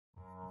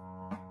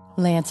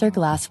Lancer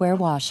Glassware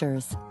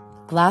Washers.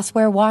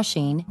 Glassware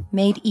washing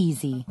made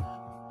easy.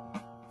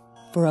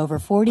 For over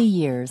 40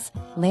 years,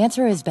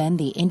 Lancer has been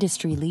the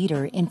industry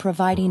leader in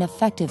providing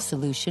effective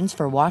solutions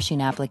for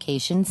washing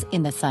applications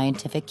in the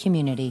scientific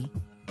community.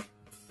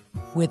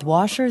 With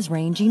washers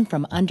ranging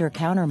from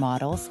under-counter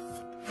models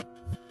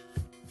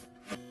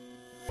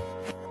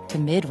to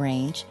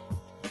mid-range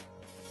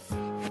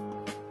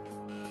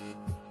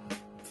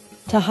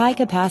to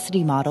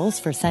high-capacity models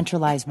for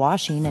centralized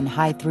washing and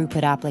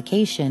high-throughput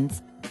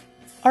applications,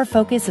 our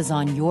focus is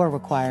on your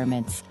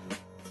requirements,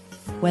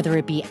 whether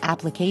it be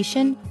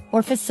application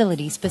or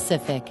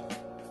facility-specific.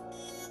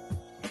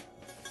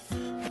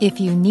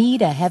 If you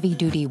need a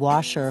heavy-duty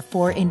washer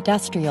for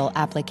industrial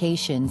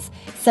applications,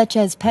 such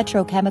as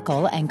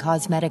petrochemical and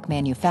cosmetic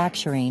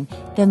manufacturing,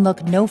 then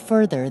look no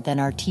further than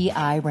our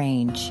TI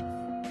range.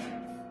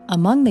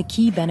 Among the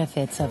key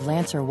benefits of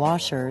Lancer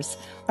washers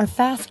are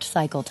fast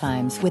cycle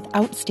times with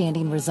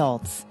outstanding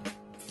results,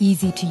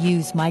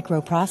 easy-to-use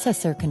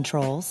microprocessor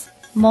controls,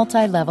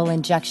 multi-level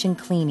injection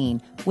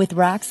cleaning with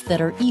racks that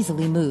are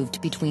easily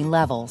moved between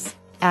levels,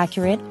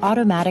 accurate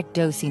automatic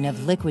dosing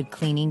of liquid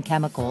cleaning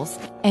chemicals,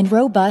 and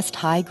robust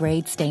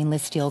high-grade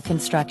stainless steel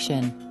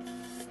construction.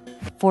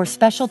 For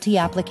specialty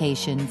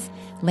applications,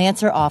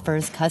 Lancer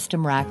offers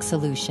custom rack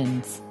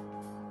solutions.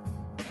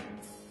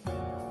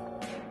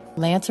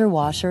 Lancer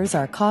washers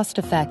are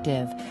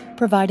cost-effective,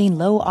 providing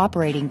low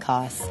operating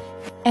costs,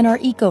 and are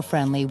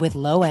eco-friendly with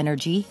low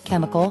energy,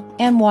 chemical,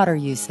 and water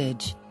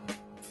usage.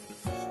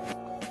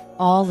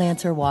 All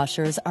Lancer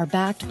washers are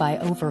backed by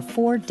over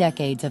 4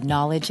 decades of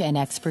knowledge and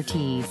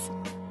expertise.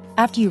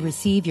 After you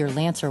receive your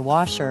Lancer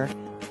washer,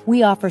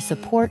 we offer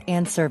support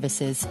and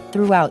services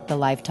throughout the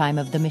lifetime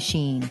of the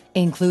machine,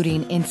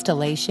 including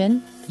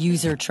installation,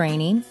 user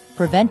training,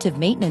 preventive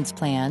maintenance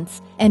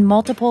plans, and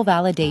multiple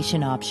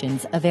validation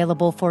options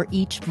available for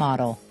each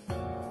model.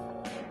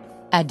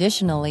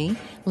 Additionally,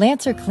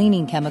 Lancer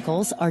cleaning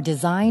chemicals are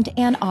designed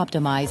and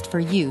optimized for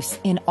use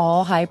in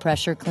all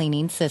high-pressure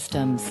cleaning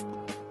systems.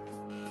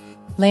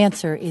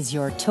 Lancer is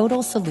your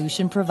total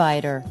solution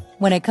provider.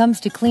 When it comes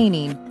to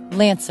cleaning,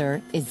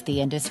 Lancer is the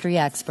industry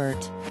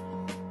expert.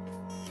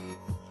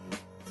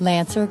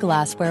 Lancer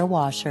Glassware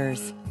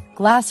Washers.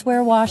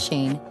 Glassware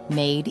washing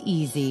made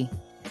easy.